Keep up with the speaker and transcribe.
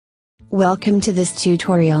Welcome to this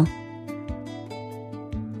tutorial.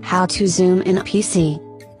 How to zoom in a PC.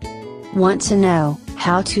 Want to know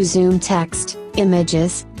how to zoom text,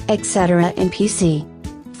 images, etc. in PC?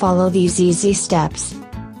 Follow these easy steps.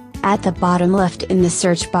 At the bottom left in the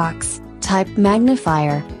search box, type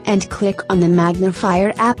magnifier, and click on the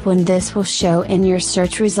Magnifier app when this will show in your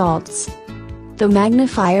search results. The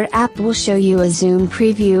Magnifier app will show you a zoom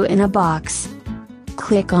preview in a box.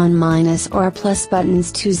 Click on minus or plus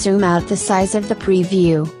buttons to zoom out the size of the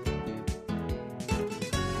preview.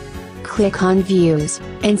 Click on Views,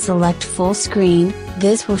 and select Full Screen.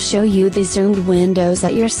 This will show you the zoomed windows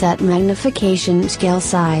at your set magnification scale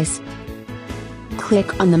size.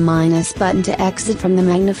 Click on the minus button to exit from the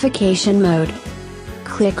magnification mode.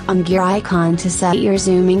 Click on gear icon to set your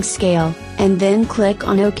zooming scale, and then click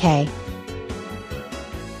on OK.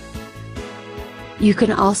 You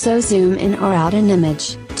can also zoom in or out an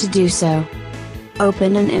image. To do so,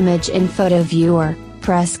 open an image in Photo Viewer,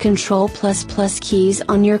 press Ctrl++ keys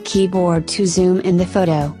on your keyboard to zoom in the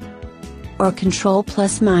photo, or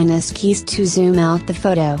Ctrl+- keys to zoom out the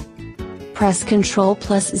photo. Press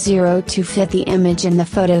Ctrl+0 to fit the image in the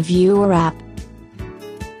Photo Viewer app.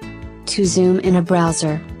 To zoom in a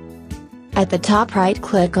browser, at the top right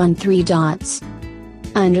click on three dots.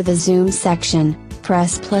 Under the Zoom section,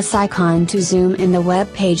 press plus icon to zoom in the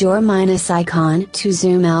web page or minus icon to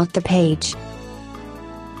zoom out the page.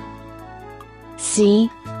 See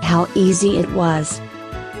how easy it was.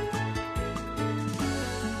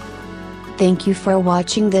 Thank you for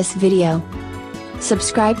watching this video.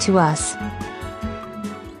 Subscribe to us.